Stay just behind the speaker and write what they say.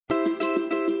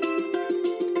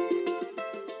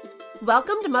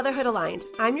Welcome to Motherhood Aligned.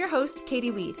 I'm your host,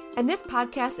 Katie Weed, and this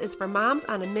podcast is for moms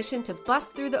on a mission to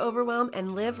bust through the overwhelm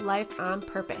and live life on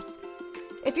purpose.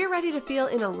 If you're ready to feel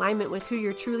in alignment with who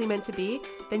you're truly meant to be,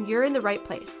 then you're in the right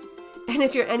place. And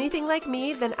if you're anything like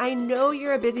me, then I know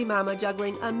you're a busy mama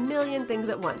juggling a million things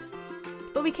at once.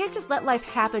 But we can't just let life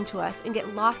happen to us and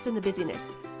get lost in the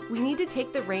busyness. We need to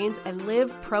take the reins and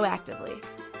live proactively.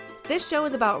 This show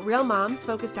is about real moms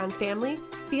focused on family,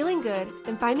 feeling good,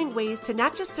 and finding ways to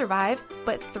not just survive,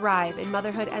 but thrive in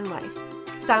motherhood and life.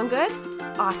 Sound good?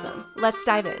 Awesome. Let's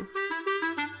dive in.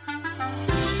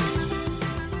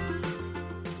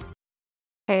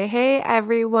 Hey,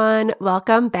 everyone.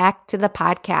 Welcome back to the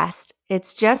podcast.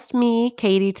 It's just me,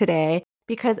 Katie, today,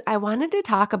 because I wanted to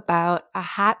talk about a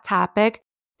hot topic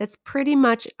that's pretty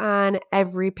much on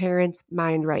every parent's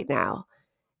mind right now.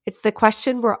 It's the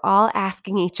question we're all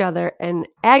asking each other and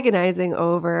agonizing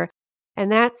over,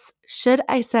 and that's, should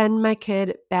I send my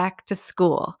kid back to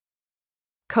school?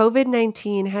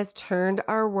 COVID-19 has turned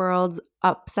our worlds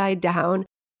upside down,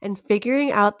 and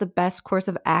figuring out the best course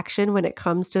of action when it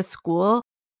comes to school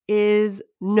is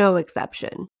no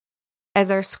exception. As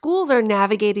our schools are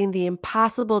navigating the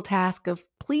impossible task of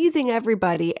pleasing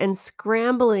everybody and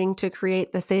scrambling to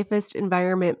create the safest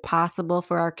environment possible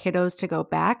for our kiddos to go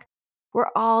back, we're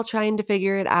all trying to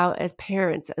figure it out as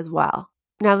parents as well.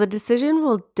 Now, the decision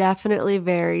will definitely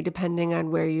vary depending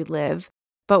on where you live,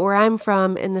 but where I'm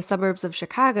from, in the suburbs of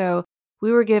Chicago,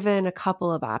 we were given a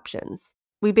couple of options.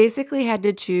 We basically had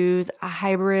to choose a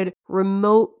hybrid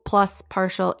remote plus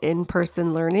partial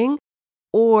in-person learning,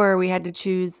 or we had to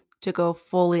choose to go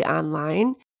fully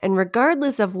online. And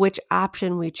regardless of which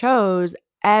option we chose,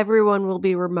 everyone will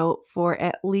be remote for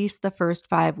at least the first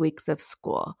 5 weeks of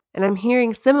school. And I'm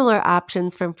hearing similar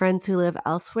options from friends who live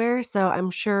elsewhere, so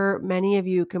I'm sure many of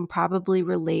you can probably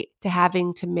relate to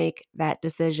having to make that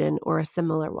decision or a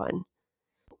similar one.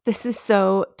 This is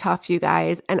so tough, you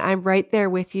guys, and I'm right there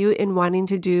with you in wanting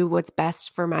to do what's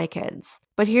best for my kids.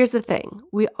 But here's the thing.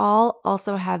 We all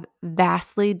also have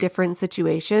vastly different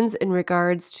situations in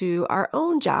regards to our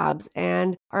own jobs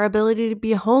and our ability to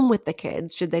be home with the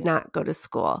kids should they not go to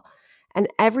school. And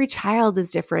every child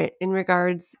is different in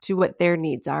regards to what their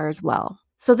needs are as well.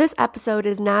 So this episode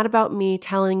is not about me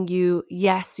telling you,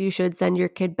 yes, you should send your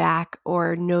kid back,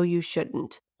 or no, you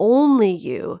shouldn't. Only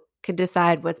you can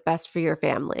decide what's best for your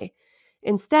family.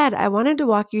 Instead, I wanted to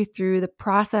walk you through the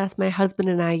process my husband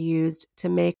and I used to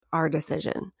make our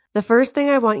decision. The first thing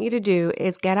I want you to do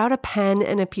is get out a pen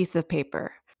and a piece of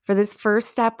paper. For this first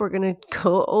step, we're going to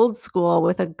go old school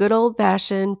with a good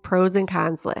old-fashioned pros and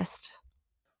cons list.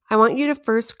 I want you to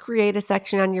first create a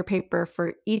section on your paper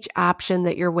for each option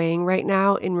that you're weighing right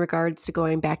now in regards to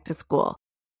going back to school.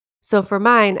 So for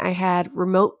mine, I had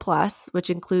remote plus,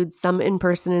 which includes some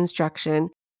in-person instruction,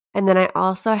 and then I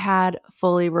also had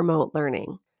fully remote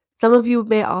learning. Some of you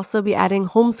may also be adding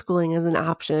homeschooling as an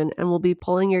option and will be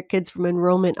pulling your kids from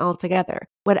enrollment altogether.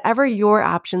 Whatever your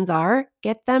options are,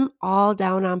 get them all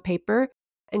down on paper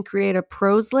and create a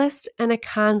pros list and a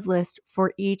cons list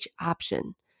for each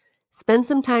option. Spend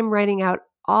some time writing out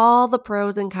all the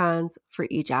pros and cons for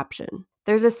each option.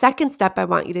 There's a second step I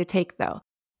want you to take though.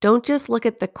 Don't just look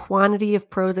at the quantity of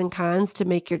pros and cons to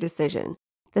make your decision.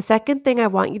 The second thing I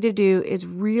want you to do is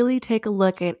really take a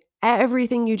look at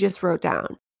everything you just wrote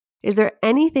down. Is there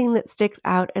anything that sticks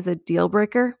out as a deal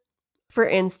breaker? For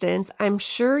instance, I'm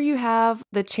sure you have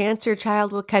the chance your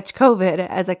child will catch COVID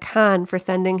as a con for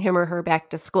sending him or her back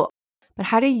to school. But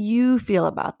how do you feel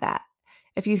about that?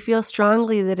 If you feel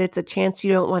strongly that it's a chance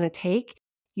you don't want to take,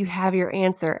 you have your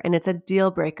answer and it's a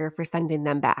deal breaker for sending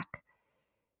them back.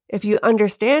 If you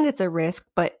understand it's a risk,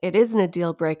 but it isn't a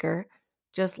deal breaker,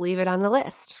 just leave it on the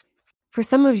list. For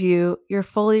some of you, your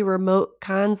fully remote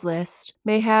cons list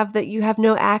may have that you have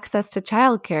no access to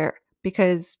childcare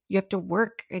because you have to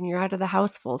work and you're out of the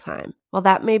house full time. Well,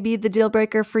 that may be the deal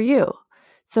breaker for you.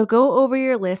 So go over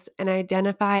your list and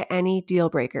identify any deal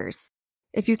breakers.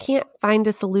 If you can't find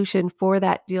a solution for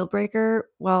that deal breaker,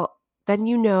 well, then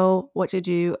you know what to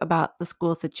do about the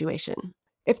school situation.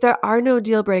 If there are no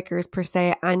deal breakers per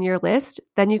se on your list,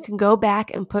 then you can go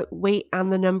back and put weight on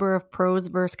the number of pros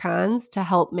versus cons to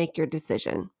help make your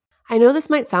decision. I know this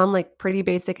might sound like pretty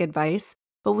basic advice,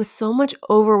 but with so much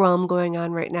overwhelm going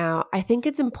on right now, I think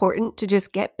it's important to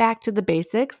just get back to the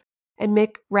basics and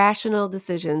make rational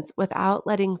decisions without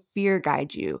letting fear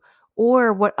guide you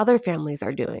or what other families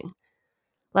are doing.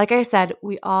 Like I said,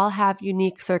 we all have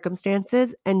unique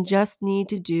circumstances and just need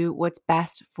to do what's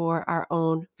best for our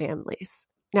own families.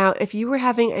 Now, if you were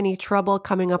having any trouble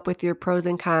coming up with your pros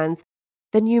and cons,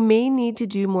 then you may need to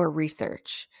do more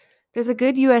research. There's a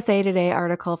good USA Today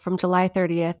article from July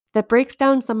 30th that breaks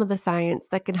down some of the science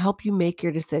that can help you make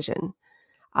your decision.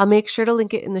 I'll make sure to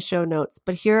link it in the show notes,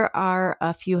 but here are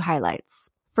a few highlights.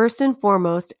 First and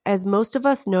foremost, as most of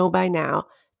us know by now,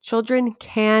 children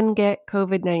can get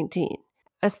COVID-19.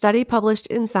 A study published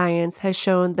in Science has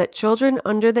shown that children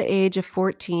under the age of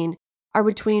 14 are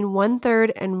between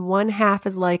 1/3 and 1/2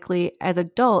 as likely as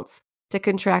adults to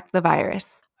contract the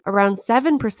virus. Around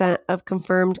 7% of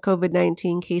confirmed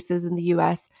COVID-19 cases in the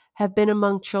U.S. have been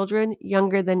among children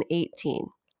younger than 18.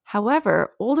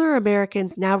 However, older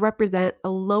Americans now represent a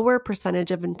lower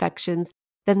percentage of infections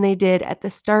than they did at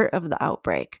the start of the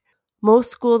outbreak.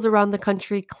 Most schools around the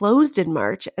country closed in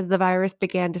March as the virus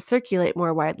began to circulate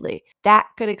more widely. That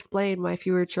could explain why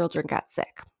fewer children got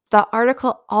sick. The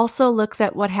article also looks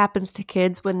at what happens to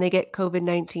kids when they get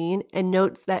COVID-19 and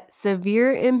notes that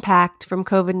severe impact from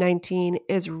COVID-19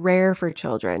 is rare for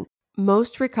children.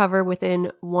 Most recover within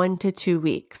 1 to 2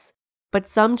 weeks. But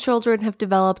some children have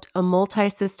developed a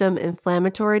multi-system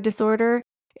inflammatory disorder.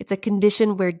 It's a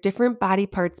condition where different body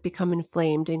parts become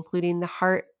inflamed, including the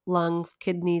heart, lungs,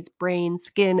 kidneys, brain,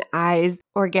 skin, eyes,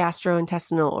 or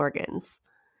gastrointestinal organs.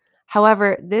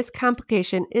 However, this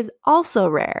complication is also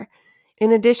rare.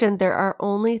 In addition, there are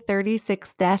only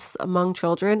 36 deaths among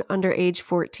children under age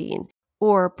 14,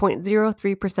 or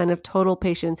 0.03% of total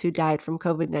patients who died from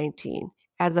COVID-19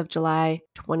 as of July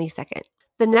 22nd.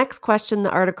 The next question the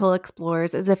article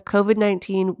explores is if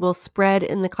COVID-19 will spread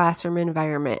in the classroom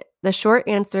environment. The short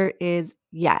answer is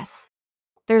yes.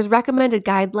 There's recommended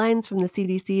guidelines from the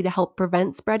CDC to help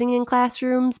prevent spreading in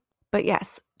classrooms, but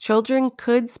yes, children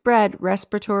could spread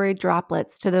respiratory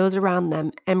droplets to those around them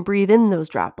and breathe in those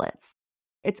droplets.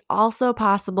 It's also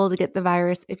possible to get the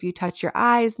virus if you touch your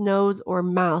eyes, nose, or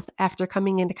mouth after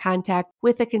coming into contact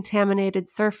with a contaminated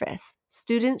surface.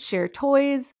 Students share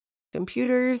toys,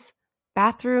 computers,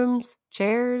 bathrooms,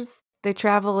 chairs. They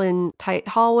travel in tight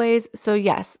hallways, so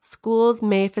yes, schools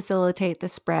may facilitate the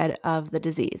spread of the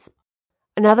disease.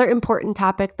 Another important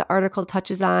topic the article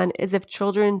touches on is if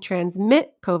children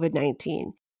transmit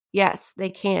COVID-19. Yes, they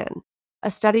can.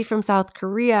 A study from South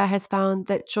Korea has found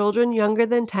that children younger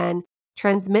than 10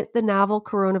 transmit the novel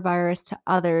coronavirus to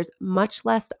others much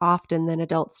less often than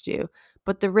adults do,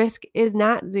 but the risk is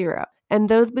not zero. And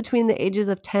those between the ages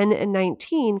of 10 and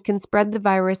 19 can spread the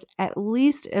virus at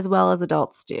least as well as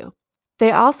adults do.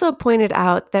 They also pointed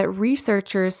out that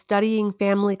researchers studying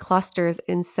family clusters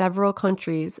in several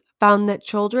countries found that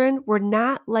children were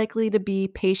not likely to be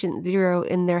patient zero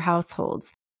in their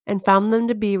households and found them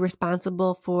to be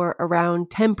responsible for around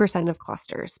 10% of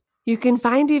clusters. You can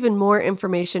find even more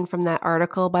information from that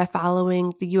article by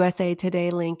following the USA Today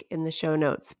link in the show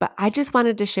notes, but I just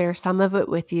wanted to share some of it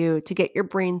with you to get your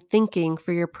brain thinking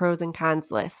for your pros and cons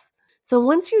list. So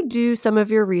once you do some of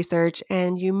your research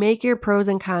and you make your pros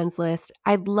and cons list,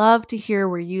 I'd love to hear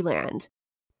where you land.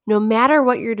 No matter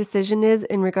what your decision is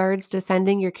in regards to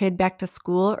sending your kid back to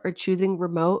school or choosing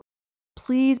remote,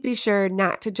 please be sure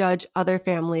not to judge other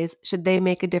families should they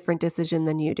make a different decision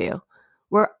than you do.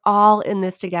 We're all in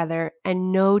this together,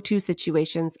 and no two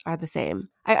situations are the same.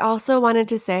 I also wanted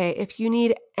to say, if you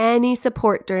need any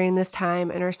support during this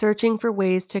time and are searching for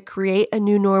ways to create a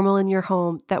new normal in your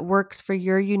home that works for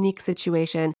your unique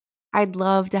situation, I'd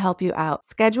love to help you out.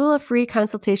 Schedule a free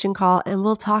consultation call and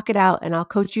we'll talk it out, and I'll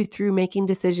coach you through making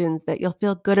decisions that you'll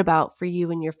feel good about for you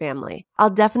and your family. I'll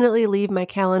definitely leave my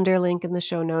calendar link in the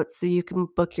show notes so you can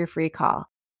book your free call.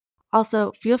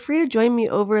 Also, feel free to join me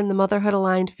over in the Motherhood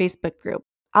Aligned Facebook group.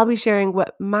 I'll be sharing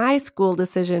what my school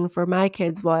decision for my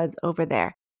kids was over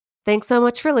there. Thanks so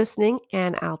much for listening,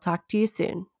 and I'll talk to you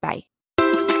soon. Bye.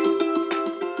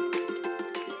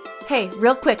 Hey,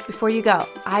 real quick before you go,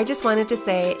 I just wanted to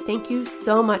say thank you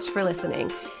so much for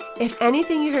listening. If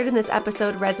anything you heard in this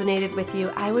episode resonated with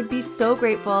you, I would be so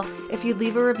grateful if you'd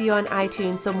leave a review on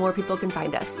iTunes so more people can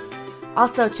find us.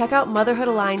 Also, check out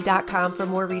motherhoodaligned.com for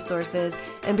more resources,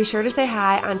 and be sure to say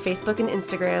hi on Facebook and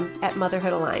Instagram at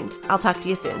Motherhood Aligned. I'll talk to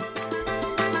you soon.